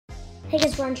Hey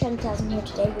guys, we're on 10,000 here.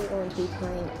 Today we're going to be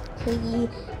playing Piggy.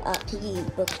 Piggy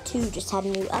Book 2 just had a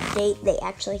new update. They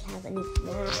actually have a new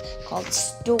map called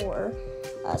Store.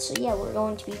 So yeah, we're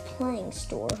going to be playing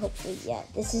Store, hopefully. Yeah,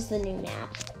 this is the new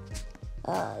map.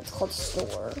 It's called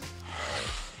Store.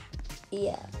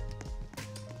 Yeah.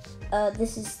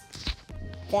 This is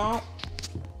that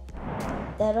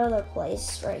other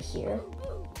place right here.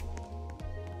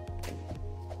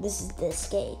 This is the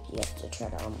escape. You have to try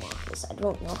to unlock this. I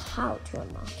don't know how to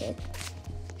unlock it.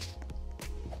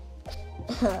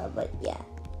 But yeah.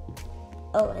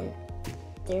 Oh, and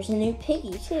there's a new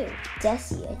piggy too.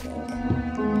 Desi, I think.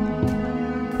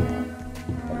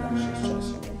 But no, she's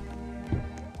chasing me.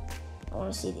 I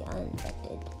want to see the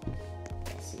uninfected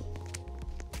Desi.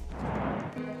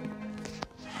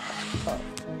 Oh,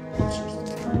 she's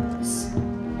doing this.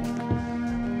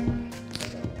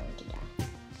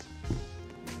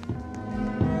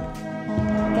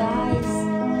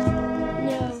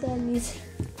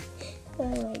 Oh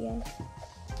my gosh.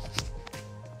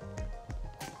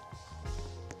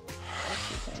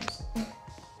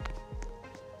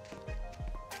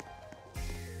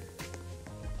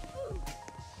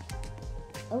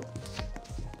 Oh.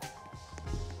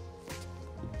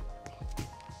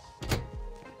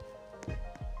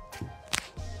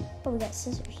 Oh, we got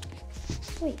scissors.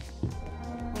 Sweet.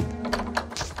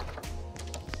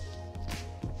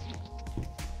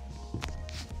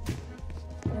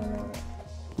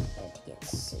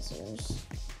 Scissors.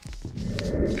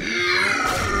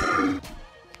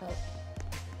 Oh.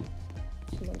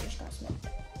 Someone just got smacked.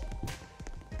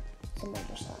 Someone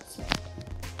just got smacked.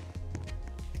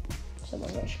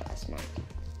 Someone just got smacked.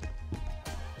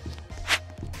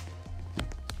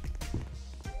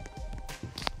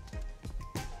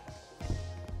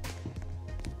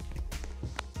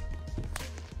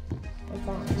 I'm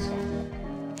falling asleep.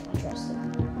 Trust it.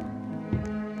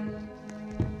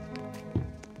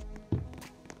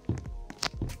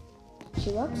 She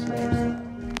looks very slow.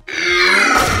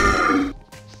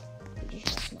 You just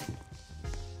got smacked.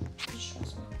 You just got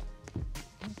smacked.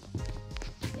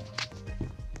 Yeah.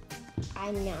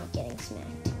 I'm not getting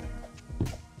smacked.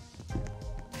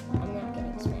 I'm not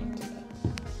getting smacked today.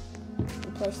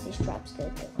 We placed these traps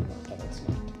good, but I'm not getting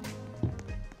smacked.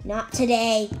 Not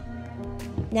today.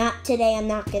 Not today, I'm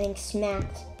not getting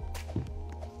smacked.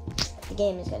 The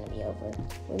game is gonna be over.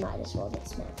 We might as well get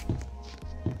smacked.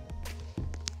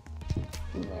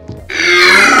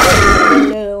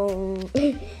 No.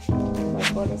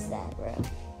 Like, what is that, bro?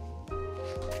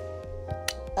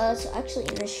 So actually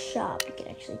in the shop, you can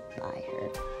actually buy her.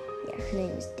 Yeah, her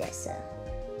name is Dessa.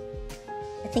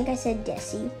 I think I said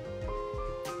Desi.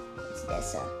 It's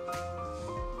Dessa.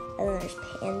 And then there's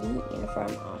Pandy,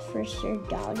 Uniform Officer,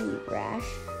 Doggy, Rash,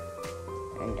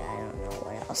 and I don't know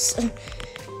what else.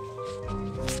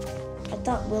 I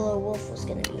thought Willow Wolf was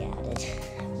gonna be added.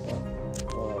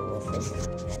 Willow Wolf isn't added.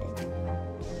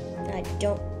 I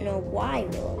don't know why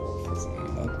Willow Wolf isn't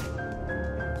added,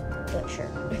 but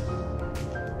sure.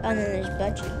 And then there's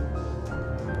Budgie.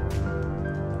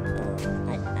 I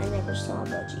never saw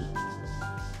Budgie.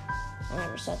 I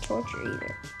never saw Torture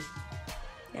either.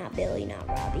 Not Billy, not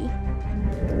Robbie.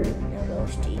 No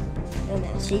Ghosty. No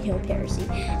Mousy, no Parasy.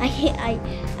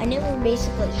 I never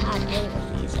basically had any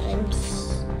of these.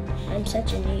 I'm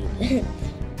such a noob.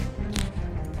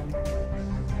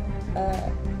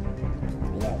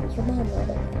 Yeah, we can buy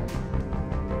another one.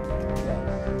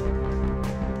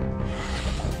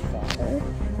 Father.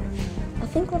 I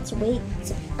think let's wait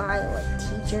to buy like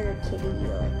Teacher, Kitty,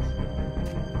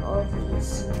 like all of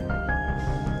these.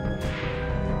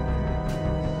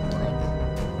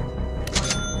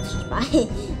 Let's just buy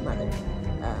Mother.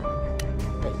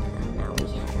 But yeah, now we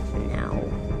have Mother.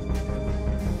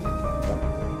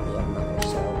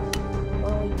 So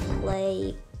while we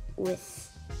play with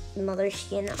Mother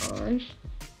skin on.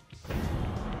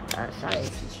 Sorry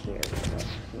if you hear me.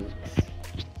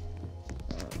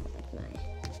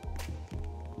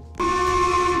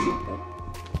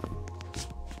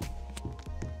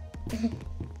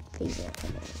 Please don't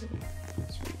come over here.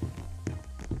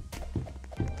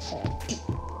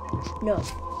 No.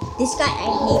 This guy, I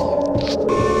hate him. Nobody can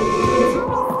get you.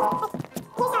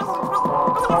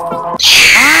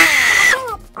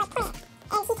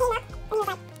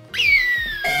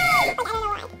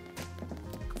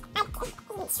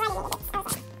 It's like a camping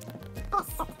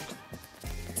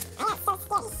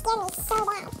spot, so that's camping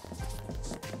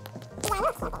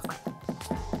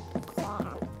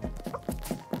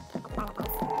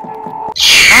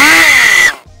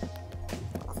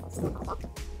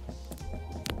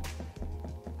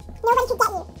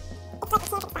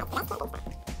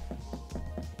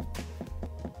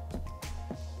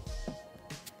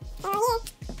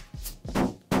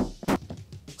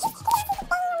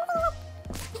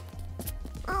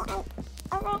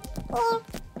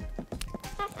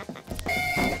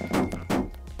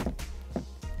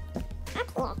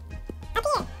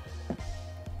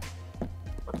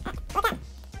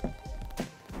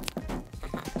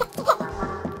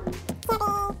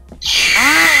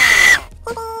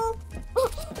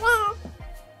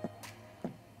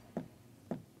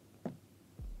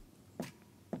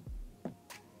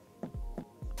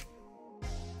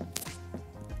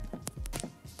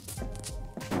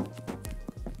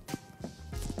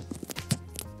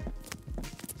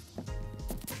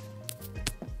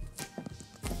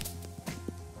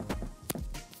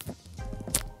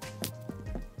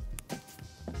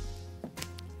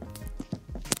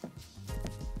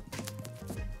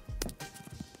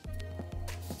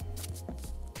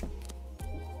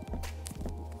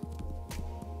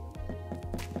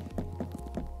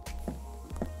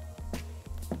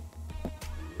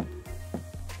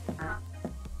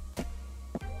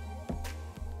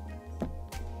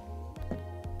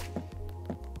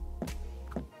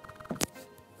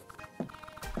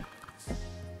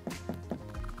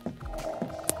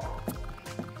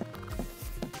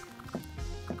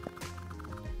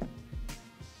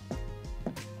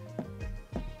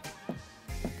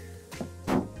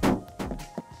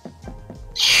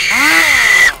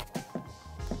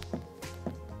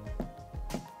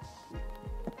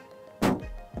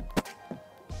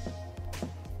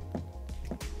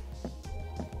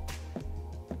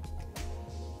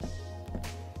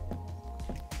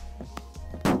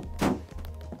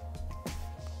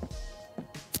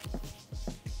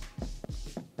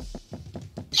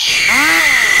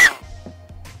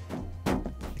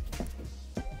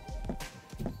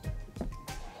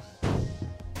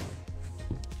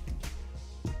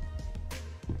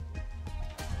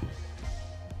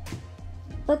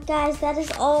But guys, that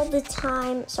is all the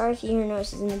time. Sorry if you hear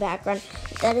noises in the background.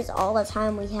 That is all the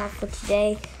time we have for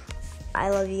today. I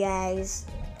love you guys.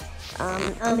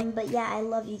 But yeah, I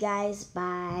love you guys.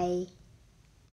 Bye.